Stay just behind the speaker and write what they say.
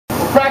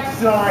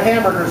practicing on our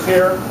hamburgers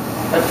here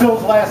at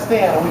Phil's Last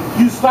Stand.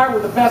 You start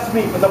with the best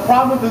meat, but the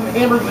problem with the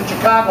hamburgers in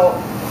Chicago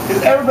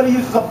is everybody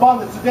uses a bun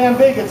that's so damn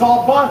big. It's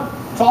all bun.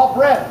 It's all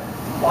bread.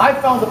 Well, I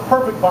found the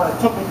perfect bun. It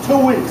took me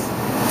 2 weeks,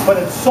 but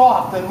it's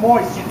soft and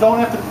moist. We don't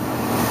have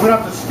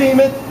to steam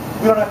it.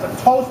 We don't have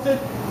to toast it.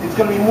 It's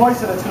going to be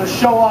moist and it's going to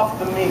show off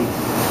the meat.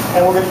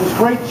 And we're going to use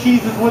great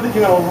cheeses with it.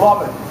 You're going to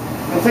love it.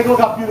 And take a look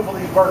how beautiful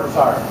these burgers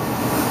are.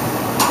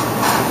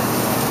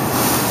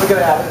 Look at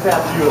that. Isn't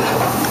that beautiful?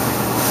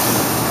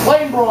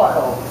 Plain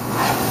broil.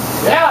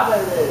 Yeah,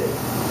 baby.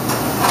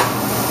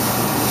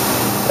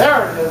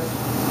 There it is.